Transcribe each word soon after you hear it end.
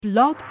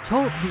Blog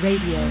Talk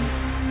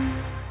Radio.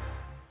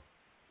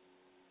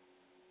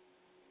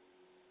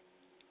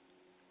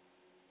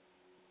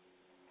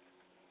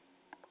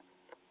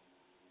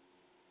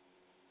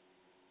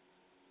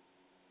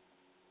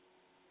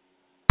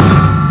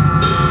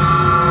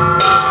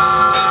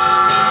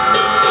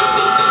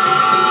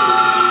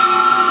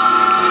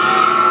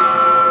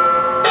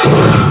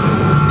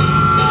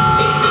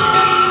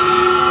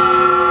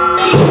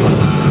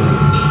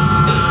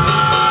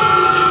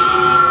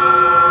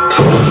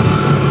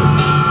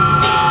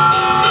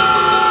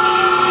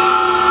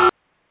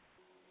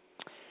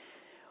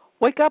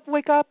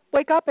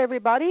 Wake up,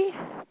 everybody.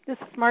 This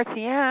is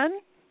Marcy Ann,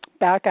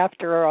 back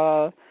after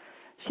a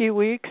few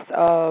weeks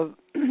of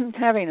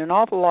having an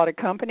awful lot of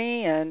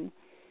company and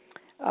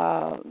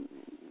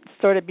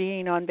sort of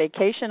being on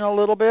vacation a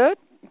little bit,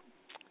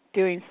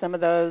 doing some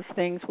of those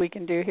things we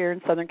can do here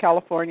in Southern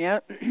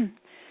California.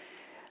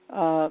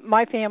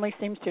 My family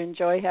seems to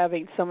enjoy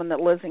having someone that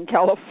lives in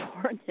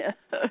California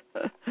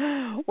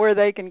where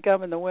they can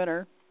come in the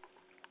winter.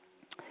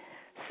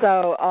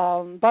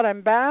 So, but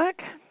I'm back.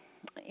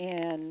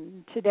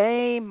 And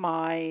today,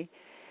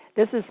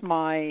 this is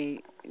my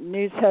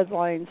news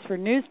headlines for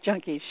News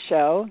Junkies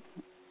show.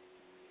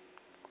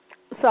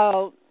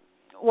 So,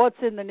 what's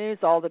in the news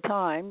all the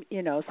time?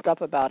 You know,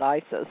 stuff about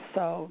ISIS.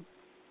 So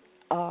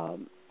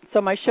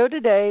my show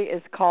today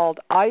is called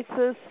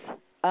ISIS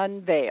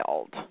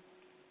Unveiled.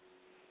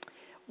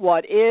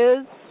 What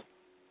is.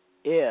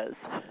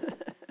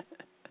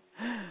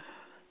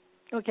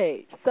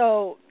 Okay,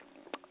 so.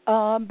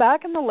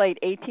 Back in the late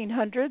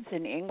 1800s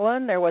in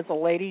England, there was a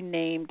lady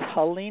named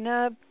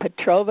Helena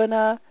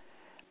Petrovna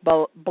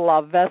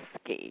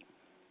Blavatsky,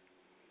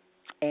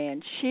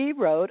 and she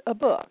wrote a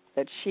book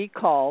that she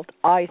called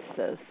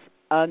ISIS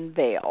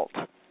Unveiled.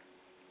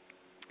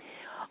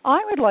 I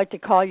would like to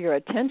call your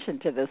attention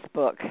to this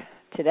book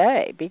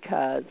today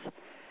because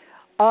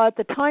at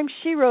the time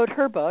she wrote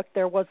her book,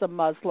 there was a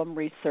Muslim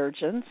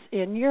resurgence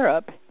in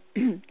Europe.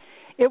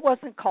 It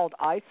wasn't called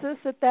ISIS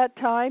at that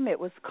time. It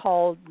was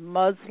called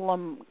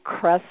Muslim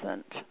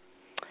Crescent,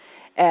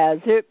 as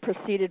it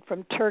proceeded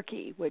from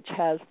Turkey, which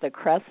has the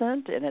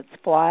crescent in its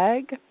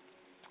flag.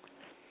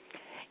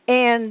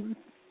 And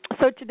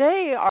so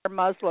today our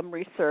Muslim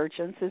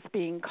resurgence is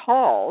being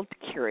called,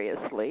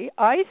 curiously,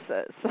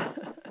 ISIS,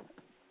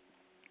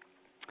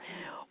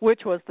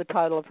 which was the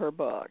title of her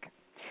book.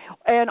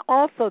 And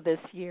also this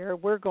year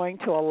we're going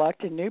to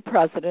elect a new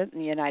president in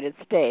the United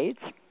States,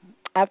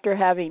 after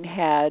having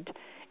had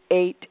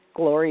 8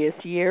 glorious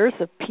years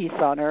of peace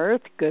on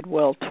earth,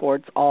 goodwill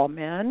towards all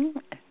men,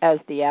 as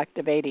the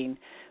activating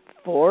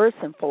force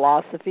and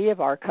philosophy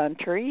of our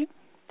country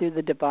through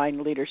the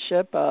divine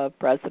leadership of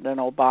President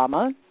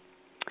Obama.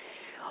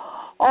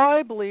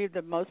 I believe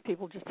that most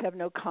people just have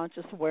no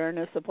conscious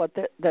awareness of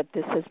that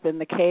this has been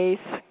the case.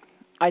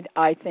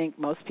 I think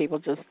most people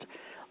just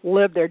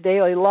live their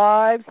daily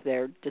lives.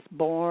 They're just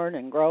born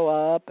and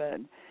grow up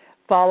and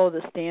follow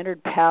the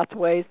standard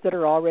pathways that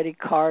are already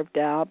carved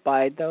out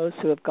by those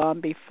who have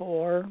gone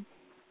before,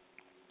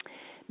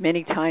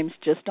 many times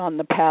just on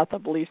the path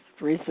of least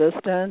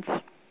resistance.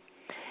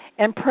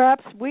 And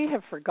perhaps we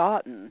have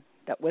forgotten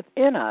that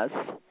within us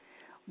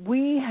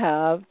we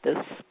have the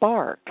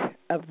spark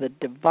of the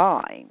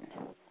divine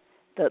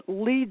that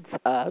leads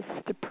us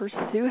to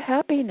pursue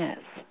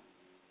happiness.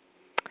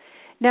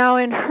 Now,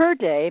 in her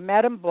day,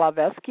 Madame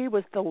Blavatsky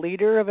was the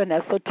leader of an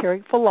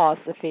esoteric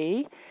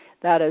philosophy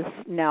that is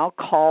now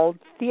called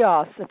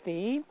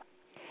Theosophy.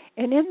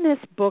 And in this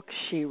book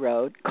she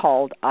wrote,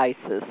 called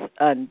ISIS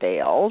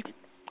Unveiled,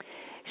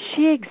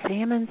 she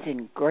examines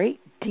in great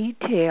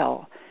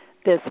detail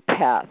this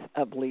path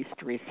of least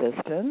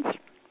resistance.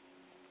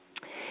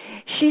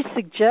 She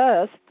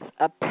suggests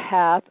a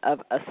path of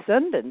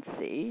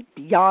ascendancy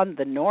beyond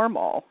the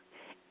normal,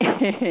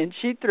 and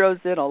she throws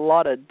in a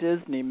lot of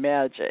Disney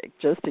magic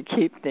just to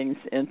keep things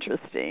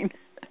interesting.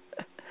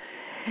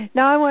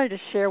 Now, I wanted to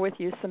share with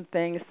you some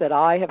things that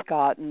I have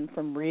gotten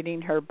from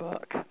reading her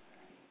book.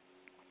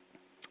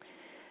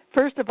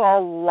 First of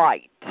all,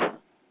 light.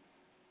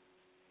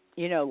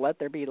 You know, let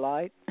there be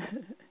light.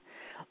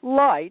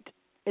 Light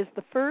is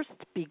the first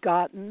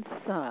begotten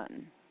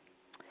son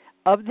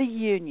of the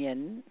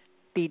union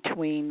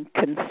between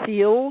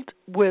concealed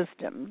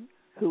wisdom,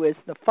 who is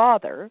the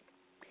father,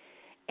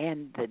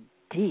 and the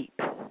deep,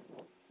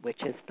 which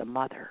is the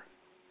mother.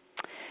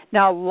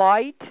 Now,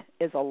 light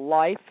is a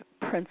life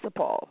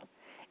principle.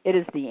 It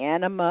is the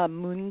anima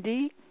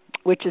mundi,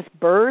 which is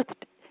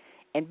birthed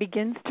and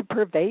begins to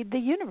pervade the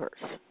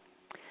universe.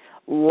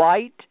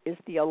 Light is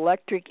the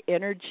electric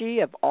energy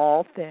of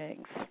all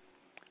things.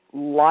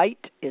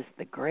 Light is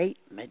the great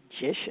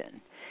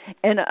magician.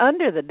 And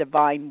under the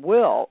divine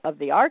will of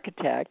the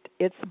architect,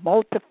 its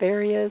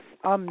multifarious,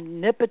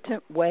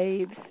 omnipotent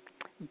waves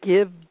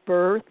give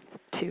birth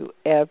to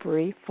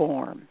every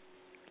form,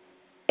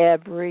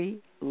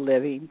 every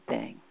living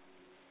thing.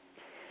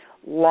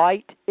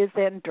 Light is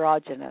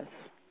androgynous,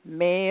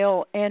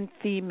 male and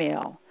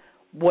female,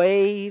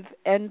 wave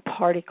and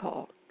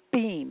particle,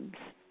 beams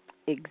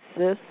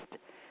exist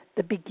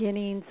the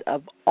beginnings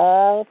of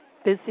all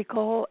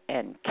physical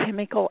and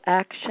chemical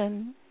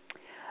action,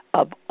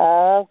 of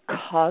all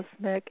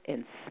cosmic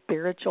and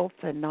spiritual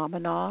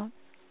phenomena.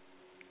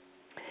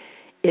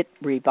 It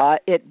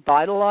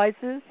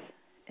vitalizes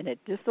and it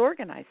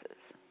disorganizes.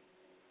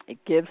 It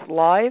gives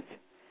life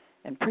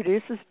and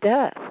produces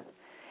death.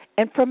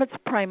 And from its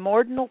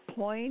primordial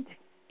point,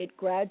 it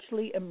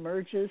gradually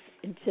emerges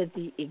into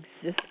the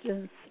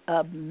existence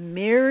of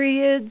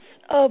myriads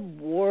of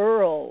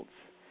worlds,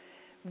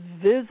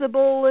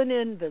 visible and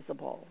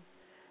invisible,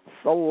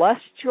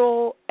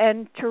 celestial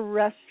and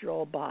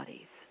terrestrial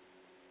bodies.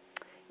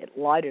 It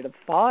lighted a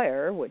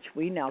fire, which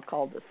we now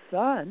call the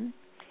sun,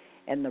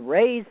 and the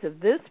rays of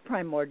this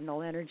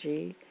primordial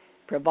energy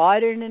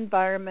provided an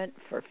environment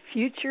for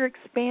future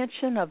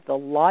expansion of the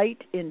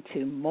light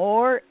into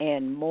more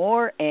and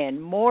more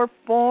and more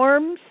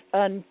forms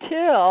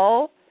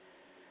until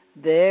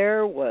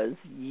there was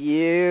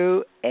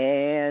you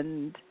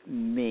and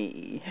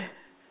me.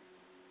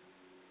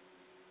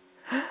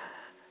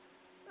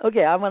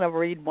 Okay, I'm going to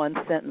read one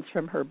sentence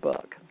from her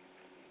book.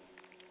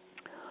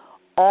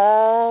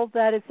 All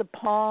that is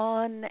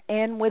upon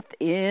and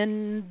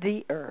within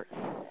the earth,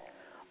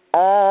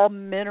 all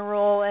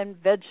mineral and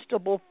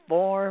vegetable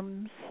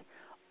forms,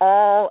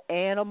 all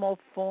animal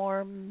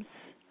forms,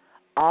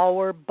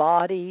 our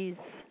bodies,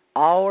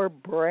 our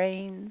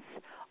brains,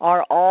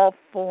 are all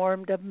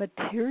formed of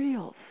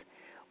materials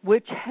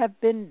which have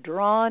been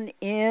drawn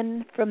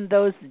in from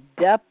those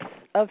depths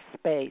of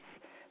space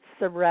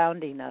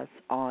surrounding us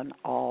on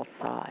all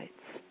sides.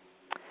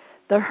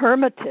 The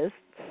Hermetists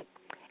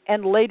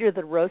and later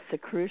the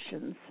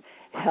Rosicrucians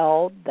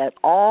held that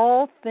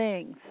all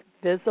things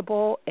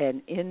visible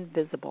and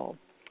invisible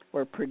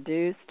were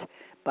produced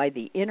by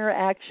the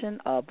interaction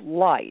of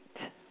light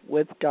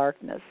with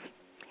darkness,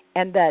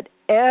 and that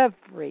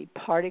every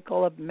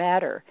particle of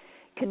matter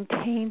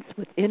contains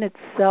within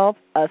itself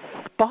a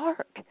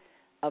spark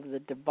of the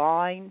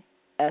divine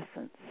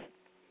essence,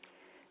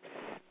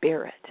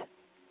 spirit,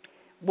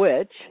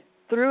 which,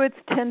 through its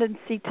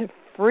tendency to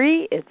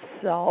free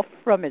itself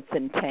from its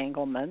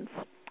entanglements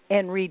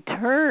and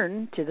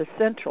return to the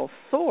central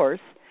source,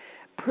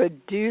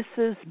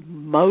 produces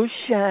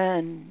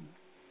motion,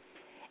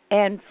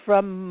 and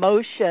from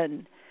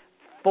motion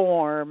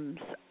forms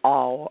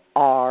all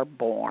are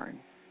born.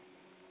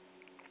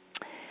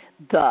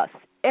 Thus,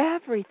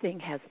 everything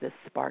has this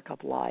spark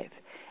of life,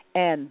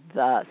 and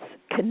thus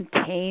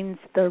contains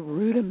the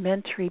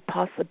rudimentary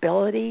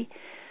possibility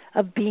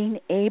of being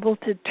able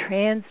to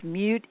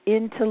transmute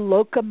into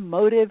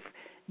locomotive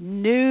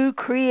new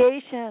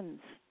creations,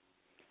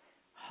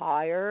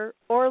 higher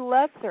or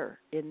lesser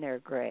in their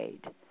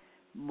grade,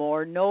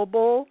 more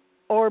noble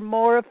or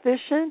more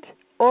efficient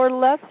or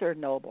lesser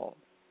noble,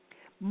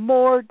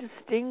 more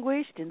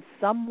distinguished in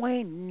some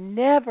way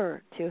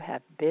never to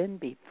have been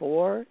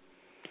before,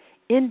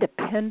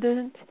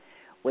 independent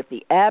with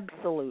the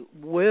absolute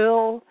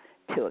will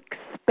to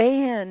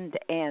expand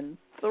and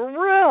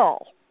thrill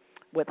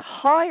with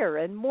higher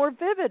and more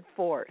vivid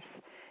force,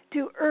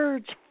 to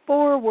urge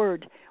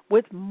forward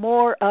with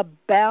more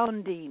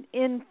abounding,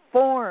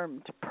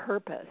 informed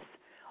purpose,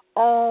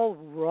 all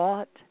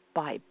wrought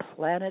by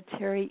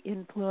planetary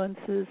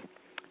influences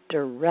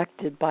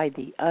directed by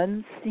the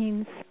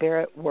unseen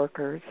spirit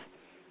workers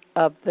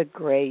of the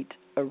great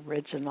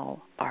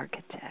original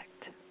architect.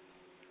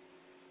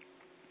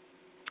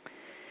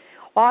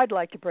 Well, I'd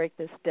like to break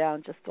this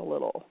down just a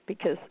little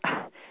because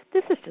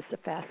this is just a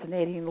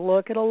fascinating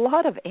look at a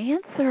lot of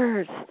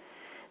answers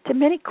to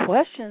many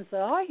questions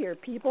that I hear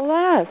people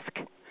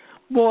ask.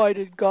 Why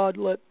did God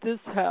let this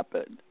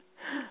happen?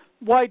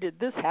 Why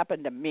did this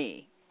happen to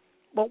me?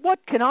 Well, what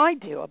can I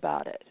do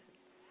about it?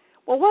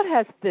 Well, what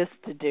has this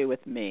to do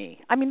with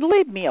me? I mean,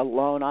 leave me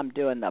alone. I'm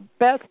doing the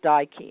best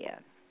I can.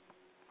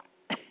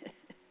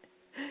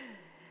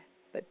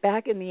 But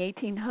back in the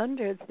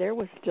 1800s, there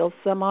was still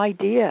some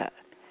idea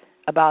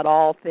about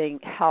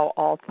how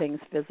all things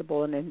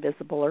visible and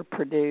invisible are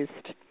produced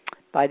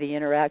by the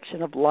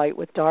interaction of light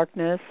with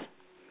darkness.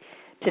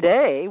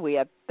 Today, we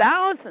have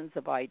thousands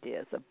of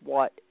ideas of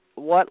what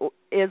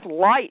is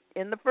light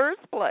in the first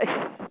place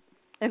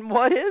and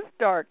what is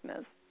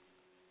darkness.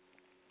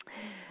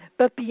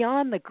 But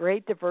beyond the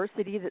great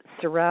diversity that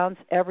surrounds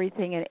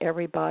everything and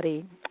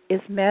everybody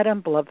is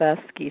Madame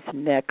Blavatsky's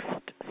next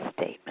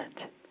statement.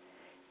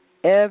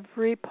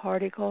 Every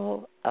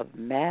particle of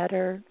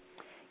matter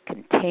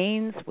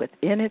contains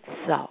within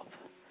itself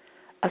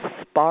a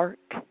spark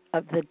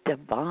of the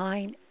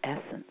divine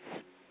essence,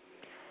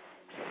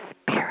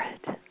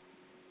 spirit,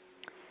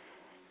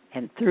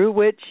 and through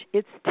which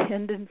its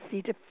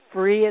tendency to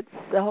free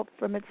itself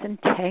from its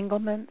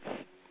entanglements.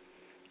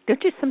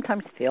 Don't you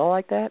sometimes feel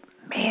like that?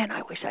 Man,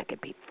 I wish I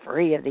could be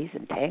free of these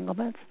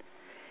entanglements.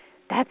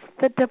 That's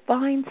the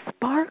divine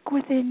spark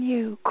within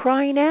you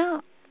crying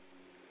out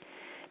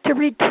to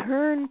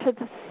return to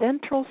the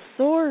central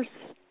source.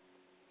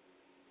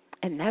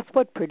 And that's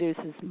what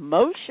produces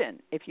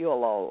motion, if you'll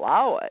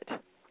allow it.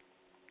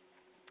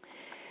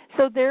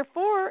 So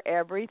therefore,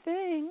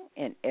 everything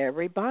and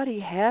everybody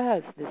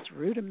has this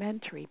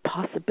rudimentary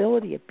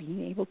possibility of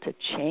being able to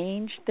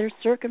change their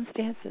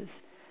circumstances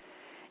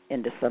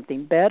into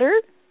something better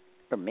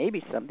or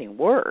maybe something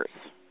worse,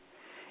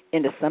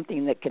 into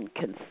something that can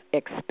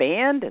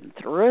expand and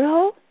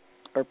thrill,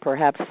 or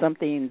perhaps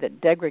something that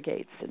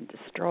degrades and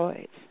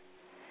destroys.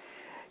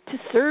 To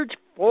surge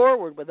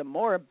forward with a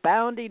more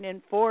abounding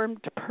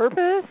informed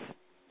purpose,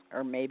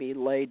 or maybe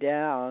lay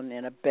down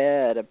in a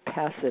bed of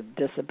passive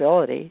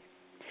disability.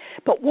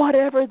 But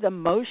whatever the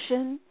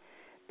motion,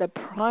 the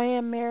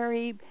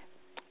primary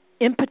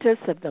impetus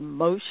of the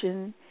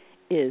motion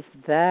is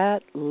that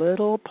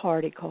little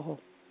particle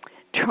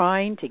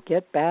trying to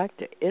get back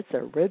to its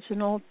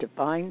original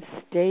divine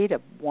state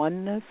of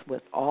oneness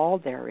with all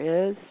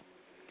there is,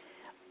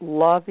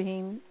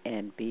 loving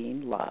and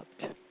being loved.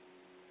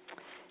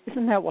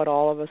 Isn't that what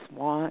all of us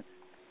want?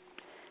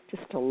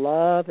 Just to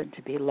love and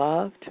to be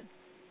loved?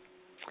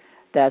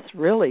 That's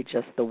really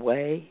just the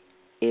way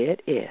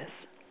it is.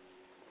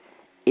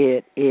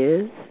 It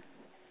is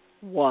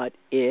what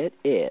it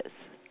is.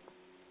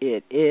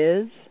 It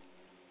is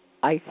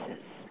ISIS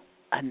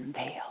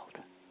unveiled.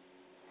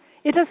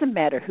 It doesn't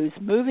matter who's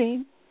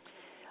moving.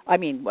 I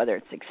mean, whether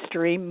it's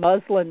extreme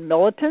Muslim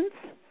militants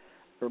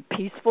or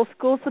peaceful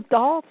schools of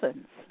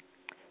dolphins.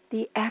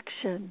 The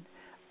action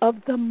of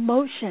the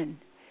motion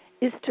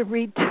is to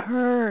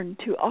return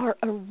to our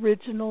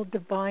original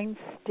divine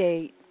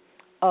state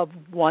of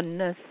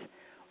oneness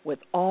with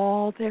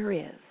all there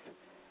is,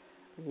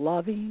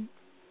 loving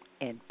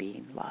and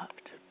being loved.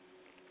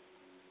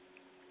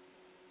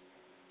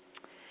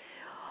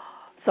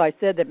 So I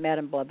said that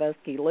Madame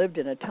Blavatsky lived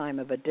in a time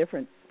of a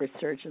different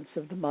resurgence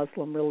of the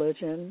Muslim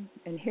religion,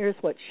 and here's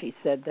what she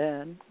said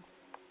then.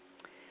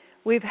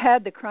 We've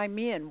had the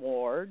Crimean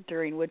War,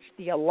 during which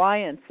the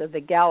alliance of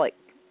the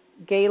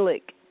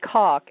Gaelic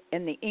cock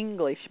and the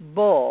English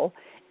bull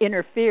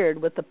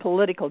interfered with the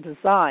political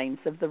designs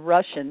of the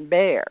Russian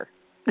bear.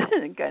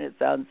 It kind of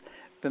sounds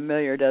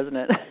familiar, doesn't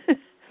it?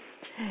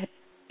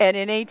 And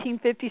in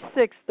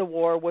 1856, the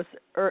war was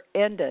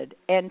ended,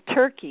 and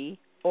Turkey,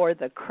 or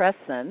the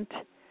Crescent,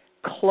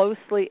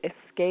 closely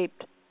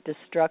escaped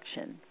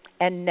destruction.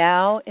 And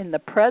now, in the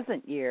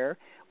present year,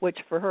 which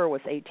for her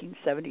was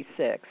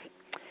 1876,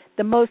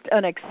 the most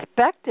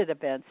unexpected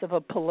events of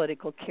a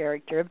political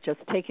character have just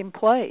taken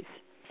place.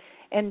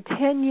 And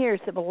 10 years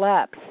have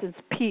elapsed since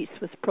peace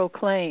was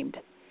proclaimed.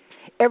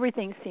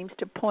 Everything seems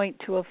to point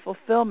to a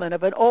fulfillment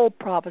of an old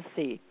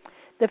prophecy.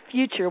 The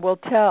future will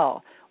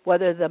tell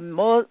whether the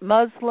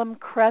Muslim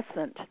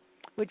crescent,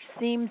 which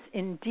seems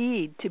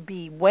indeed to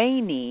be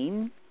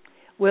waning,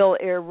 will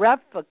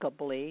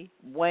irrevocably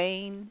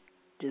wane,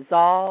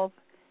 dissolve,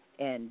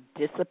 and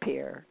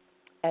disappear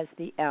as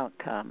the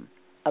outcome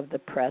of the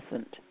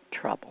present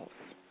troubles.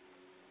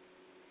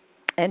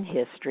 And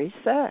history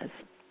says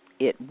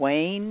it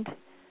waned,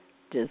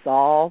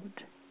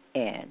 dissolved,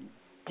 and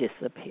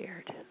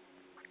disappeared.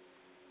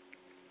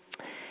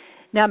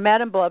 Now,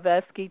 Madame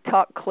Blavatsky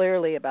talked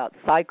clearly about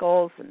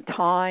cycles and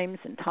times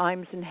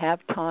and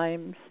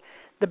half-times,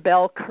 the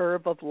bell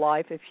curve of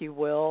life, if you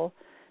will,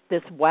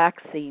 this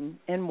waxing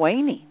and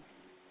waning,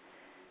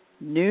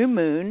 new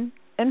moon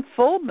and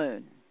full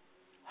moon,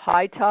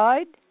 high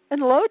tide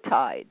and low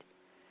tide,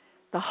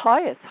 the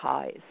highest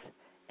highs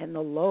and the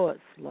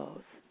lowest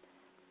lows.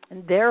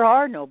 And there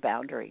are no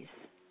boundaries.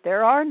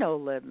 There are no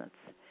limits.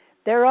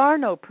 There are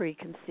no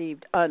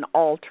preconceived,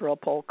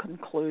 unalterable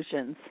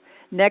conclusions.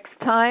 Next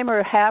time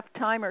or half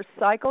time or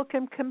cycle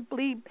can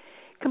be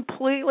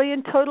completely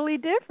and totally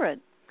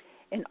different.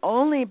 And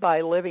only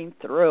by living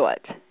through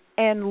it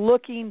and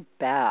looking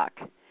back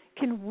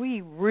can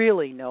we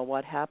really know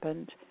what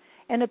happened.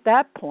 And at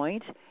that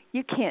point,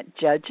 you can't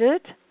judge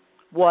it.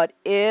 What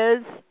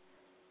is,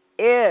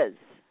 is.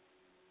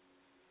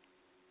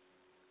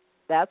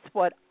 That's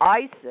what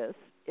ISIS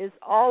is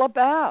all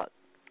about,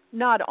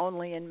 not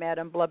only in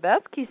Madame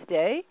Blavatsky's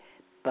day,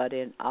 but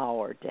in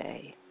our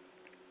day.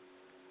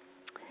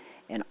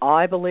 And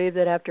I believe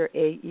that after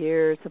 8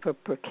 years of a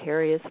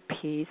precarious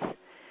peace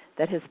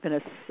that has been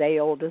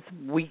assailed as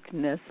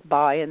weakness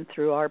by and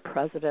through our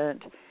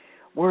president,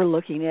 we're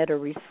looking at a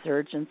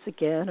resurgence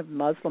again of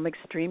Muslim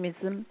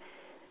extremism,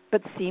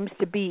 but seems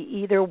to be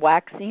either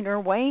waxing or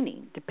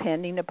waning,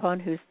 depending upon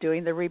who's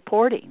doing the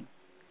reporting.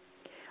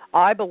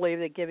 I believe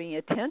that giving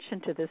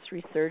attention to this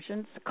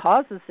resurgence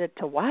causes it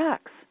to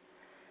wax.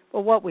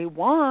 But what we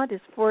want is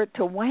for it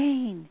to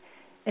wane.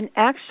 And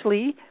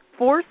actually,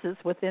 forces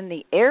within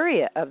the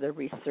area of the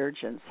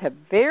resurgence have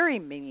very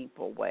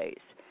meaningful ways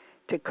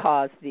to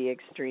cause the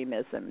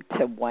extremism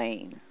to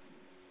wane.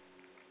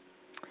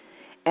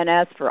 And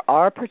as for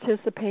our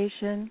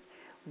participation,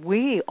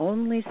 we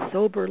only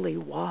soberly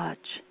watch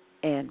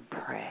and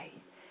pray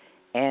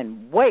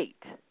and wait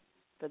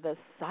for the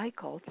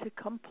cycle to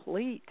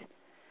complete.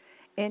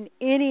 And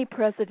any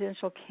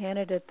presidential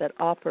candidate that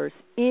offers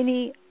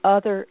any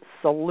other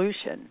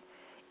solution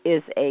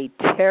is a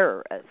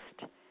terrorist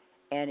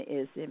and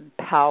is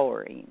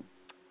empowering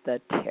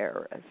the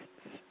terrorists.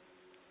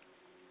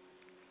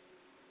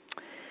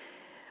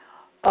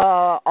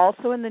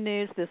 Also in the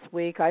news this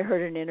week, I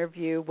heard an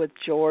interview with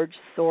George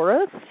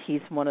Soros.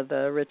 He's one of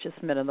the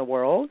richest men in the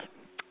world,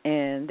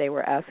 and they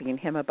were asking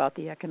him about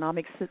the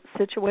economic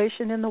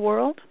situation in the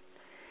world.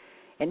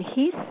 And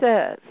he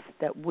says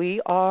that we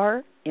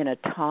are in a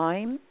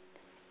time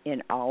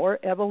in our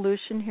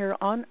evolution here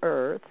on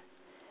Earth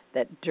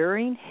that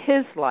during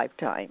his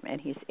lifetime, and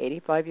he's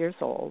 85 years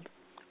old,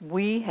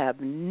 we have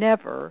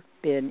never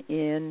been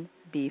in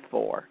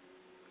before.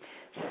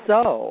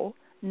 So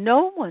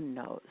no one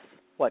knows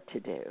what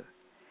to do.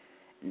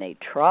 And they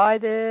try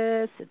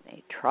this and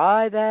they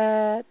try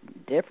that.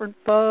 Different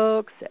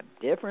folks have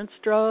different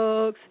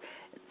strokes.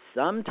 And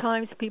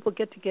sometimes people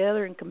get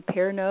together and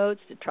compare notes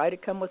to try to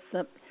come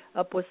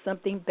up with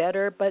something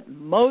better, but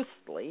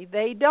mostly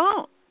they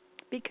don't,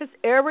 because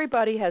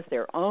everybody has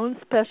their own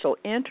special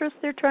interests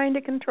they're trying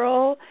to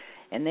control,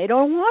 and they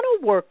don't want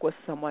to work with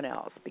someone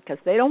else because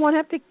they don't want to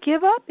have to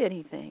give up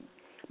anything.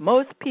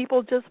 Most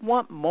people just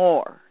want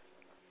more,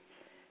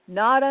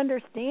 not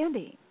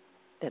understanding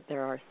that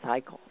there are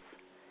cycles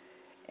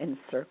and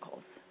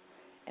circles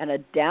and a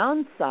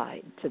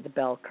downside to the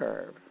bell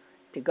curve.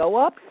 To go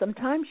up,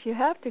 sometimes you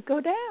have to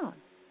go down.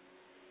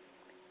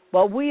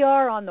 Well, we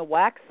are on the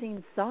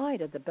waxing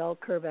side of the bell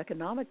curve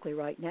economically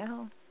right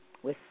now,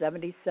 with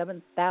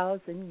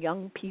 77,000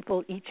 young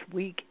people each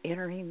week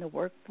entering the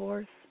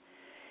workforce.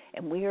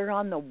 And we are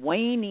on the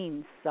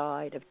waning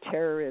side of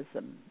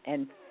terrorism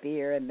and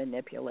fear and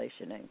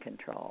manipulation and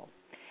control.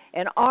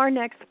 And our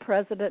next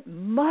president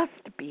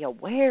must be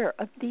aware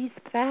of these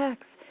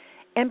facts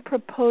and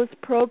propose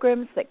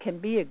programs that can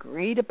be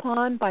agreed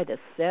upon by the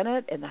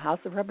Senate and the House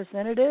of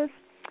Representatives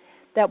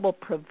that will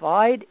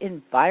provide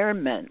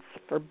environments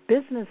for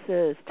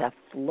businesses to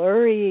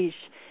flourish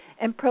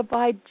and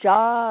provide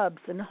jobs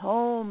and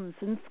homes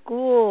and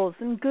schools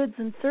and goods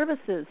and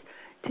services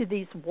to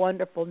these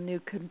wonderful new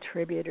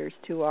contributors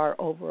to our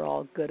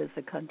overall good as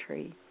a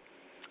country.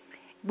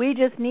 We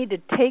just need to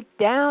take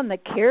down the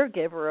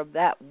caregiver of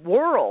that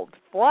world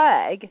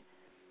flag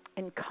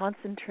and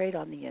concentrate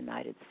on the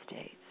United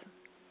States.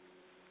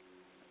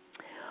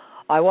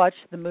 I watched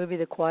the movie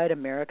The Quiet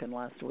American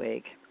last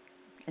week,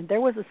 and there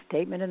was a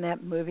statement in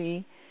that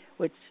movie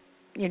which,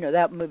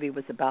 that movie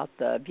was about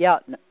the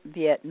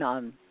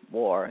Vietnam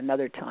War,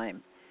 another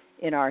time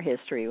in our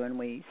history when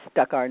we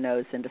stuck our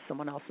nose into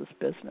someone else's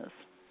business.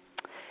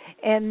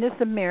 And this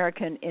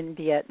American in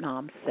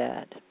Vietnam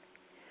said,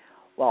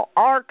 "Well,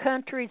 our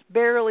country's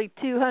barely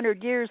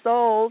 200 years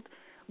old.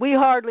 We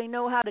hardly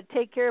know how to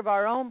take care of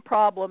our own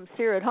problems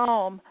here at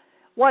home.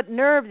 What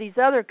nerve these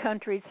other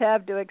countries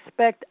have to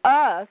expect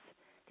us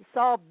to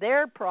solve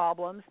their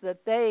problems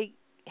that they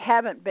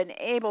haven't been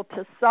able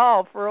to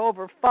solve for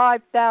over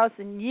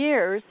 5,000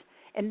 years,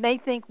 and they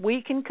think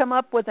we can come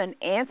up with an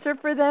answer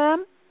for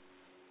them?"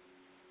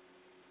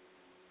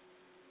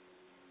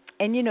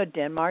 And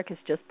Denmark has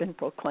just been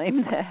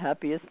proclaimed the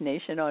happiest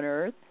nation on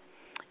earth.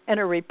 And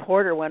a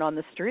reporter went on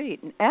the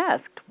street and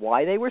asked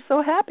why they were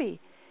so happy.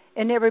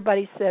 And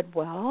everybody said,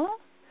 "Well,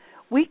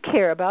 we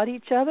care about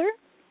each other.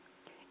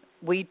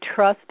 We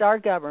trust our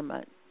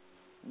government.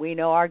 We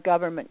know our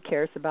government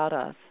cares about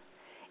us.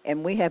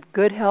 And we have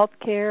good health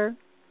care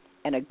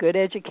and a good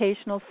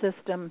educational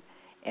system,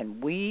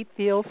 and we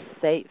feel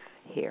safe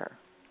here."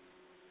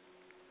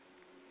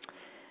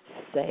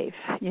 Safe.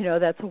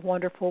 That's a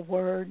wonderful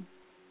word.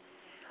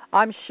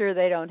 I'm sure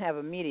they don't have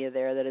a media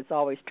there that is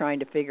always trying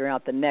to figure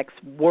out the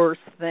next worst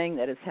thing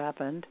that has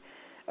happened,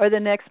 or the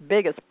next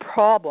biggest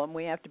problem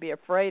we have to be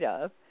afraid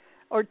of,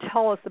 or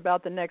tell us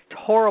about the next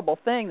horrible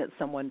thing that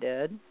someone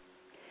did.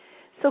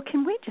 So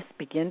can we just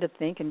begin to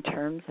think in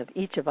terms of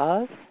each of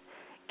us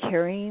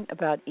caring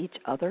about each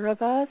other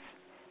of us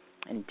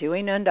and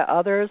doing unto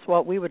others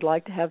what we would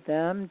like to have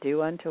them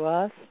do unto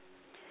us?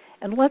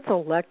 And let's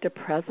elect a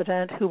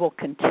president who will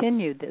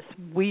continue this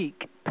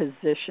weak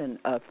position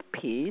of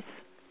peace.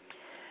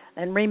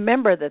 And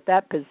remember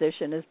that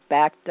position is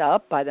backed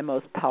up by the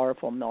most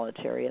powerful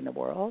military in the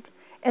world.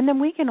 And then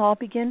we can all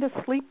begin to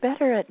sleep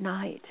better at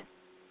night.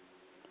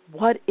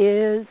 What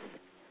is.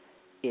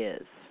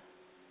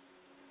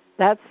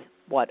 That's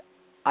what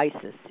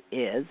ISIS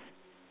is.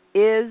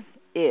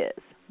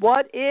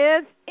 What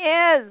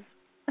is.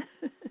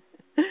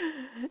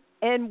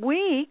 And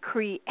we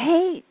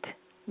create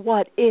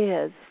what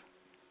is.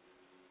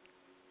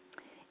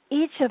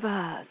 Each of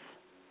us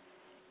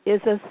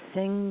is a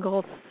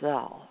single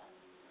cell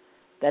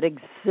that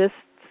exists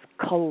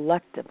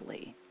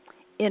collectively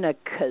in a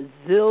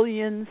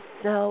gazillion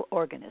cell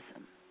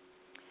organism.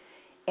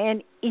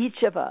 And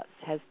each of us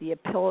has the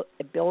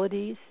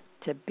abilities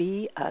to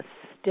be a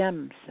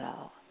stem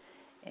cell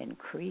and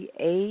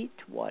create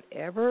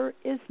whatever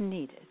is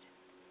needed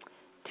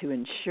to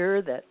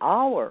ensure that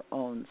our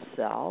own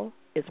cell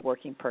is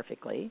working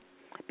perfectly,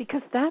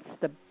 because that's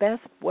the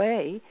best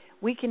way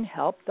we can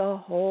help the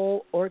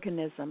whole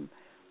organism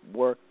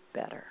work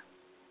better.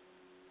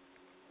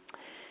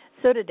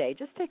 So today,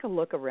 just take a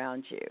look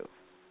around you.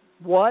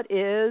 What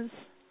is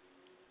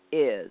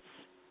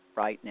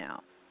right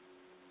now.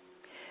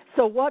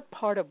 So what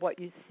part of what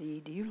you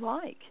see do you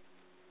like?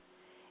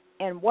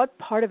 And what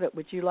part of it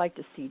would you like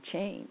to see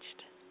changed?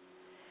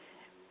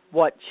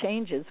 What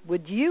changes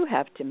would you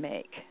have to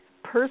make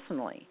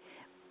personally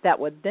that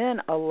would then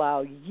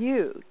allow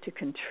you to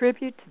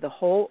contribute to the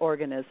whole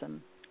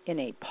organism in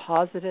a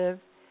positive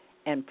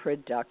and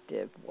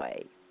productive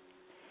way?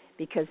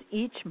 Because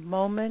each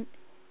moment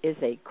is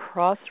a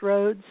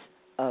crossroads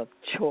of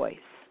choice.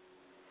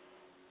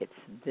 It's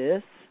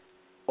this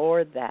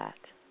or that.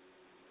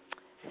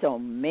 So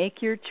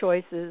make your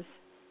choices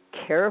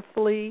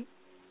carefully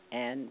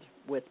and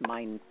with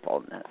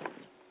mindfulness.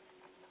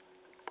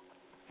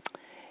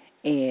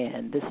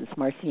 And this is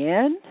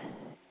Marcianne,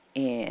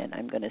 and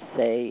I'm going to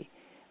say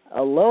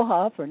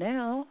aloha for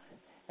now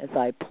as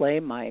I play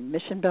my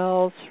mission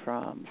bells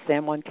from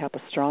San Juan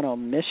Capistrano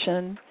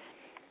Mission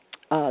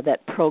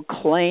that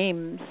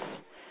proclaims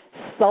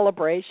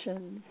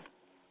celebrations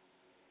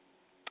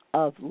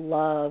of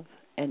love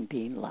and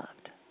being loved.